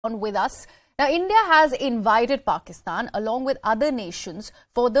on with us. Now, India has invited Pakistan along with other nations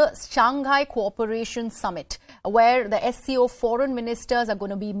for the Shanghai Cooperation Summit, where the SCO Foreign Ministers are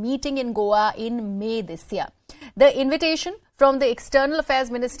going to be meeting in Goa in May this year. The invitation from the External Affairs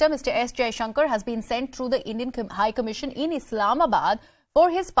Minister, Mr. S. Jaishankar, has been sent through the Indian High Commission in Islamabad for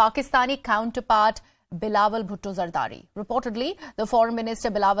his Pakistani counterpart, Bilawal Bhutto Zardari. Reportedly, the Foreign Minister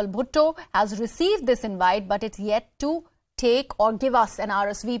Bilawal Bhutto has received this invite, but it's yet to take or give us an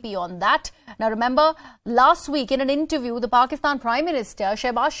RSVP on that. Now, remember, last week in an interview, the Pakistan Prime Minister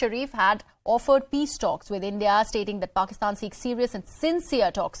Shehbaz Sharif had offered peace talks with India, stating that Pakistan seeks serious and sincere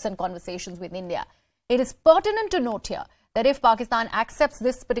talks and conversations with India. It is pertinent to note here that if Pakistan accepts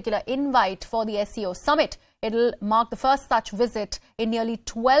this particular invite for the SCO summit, it will mark the first such visit in nearly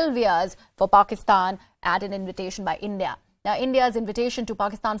 12 years for Pakistan at an invitation by India. Now, India's invitation to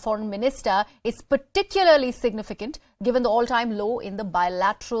Pakistan Foreign Minister is particularly significant given the all-time low in the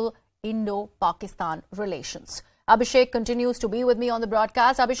bilateral Indo-Pakistan relations. Abhishek continues to be with me on the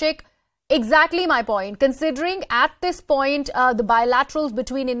broadcast. Abhishek, exactly my point. Considering at this point the bilaterals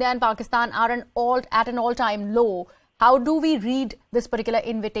between India and Pakistan are at an all-time low, how do we read this particular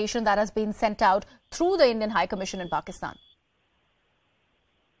invitation that has been sent out through the Indian High Commission in Pakistan?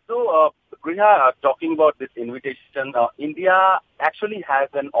 So, Griha, talking about this invitation, India actually has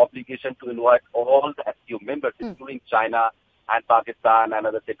an obligation to invite all the SCO members, including China and Pakistan and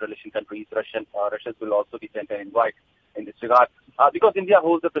other Central Asian countries. Russians will also be sent an invite in this regard, because India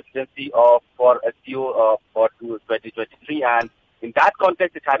holds the presidency for SCO for 2023, and in that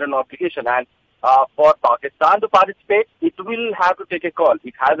context, it had an obligation. And for Pakistan to participate, it will have to take a call.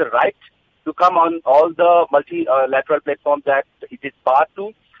 It has a right to come on all the multilateral platforms that it is part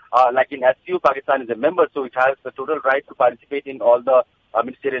to. Like in SCO, Pakistan is a member, so it has the total right to participate in all the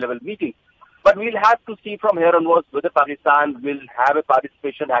ministerial level meetings. But we'll have to see from here onwards whether Pakistan will have a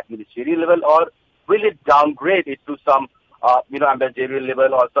participation at ministerial level, or will it downgrade it to some, ambassadorial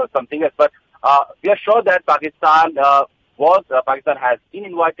level or something else. But we are sure that Pakistan has been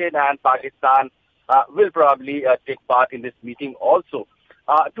invited, and Pakistan will probably take part in this meeting also.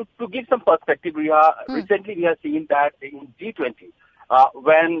 To give some perspective, recently we have seen that in G20,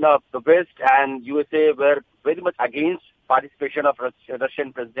 when the West and USA were very much against participation of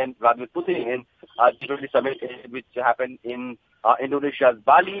Russian President Vladimir Putin in G20 summit, which happened in Indonesia's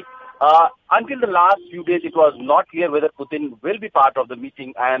Bali. Until the last few days, it was not clear whether Putin will be part of the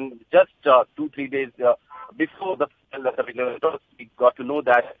meeting, and just 2-3 days before the we got to know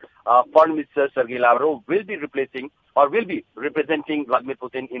that Foreign Minister Sergei Lavrov will be representing Vladimir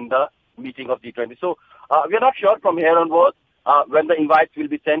Putin in the meeting of G20. So we are not sure from here onwards when the invites will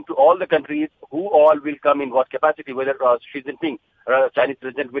be sent to all the countries, who all will come in what capacity, whether Xi Jinping, Chinese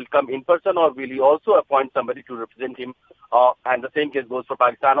president, will come in person, or will he also appoint somebody to represent him, and the same case goes for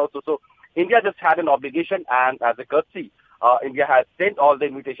Pakistan also. So India just had an obligation, and as a courtesy, India has sent all the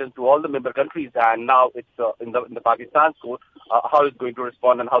invitations to all the member countries, and now it's in the Pakistan's court how it's going to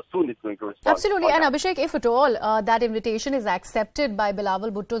respond and how soon it's going to respond. Absolutely. And Abhishek, if at all that invitation is accepted by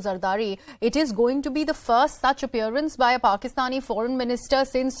Bilawal Bhutto Zardari, it is going to be the first such appearance by a Pakistani foreign minister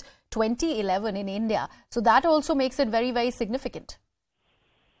since 2011 in India. So that also makes it very, very significant.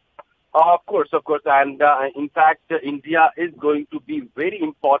 Of course. And in fact, India is going to be very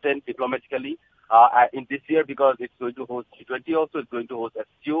important diplomatically in this year, because it's going to host G20 also, it's going to host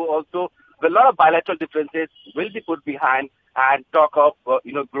SCO also. A lot of bilateral differences will be put behind and talk of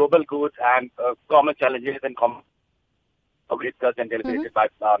global goods and common challenges and common discussed and deliberated by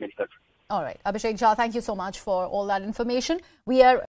many countries. All right, Abhishek Jha, thank you so much for all that information. We are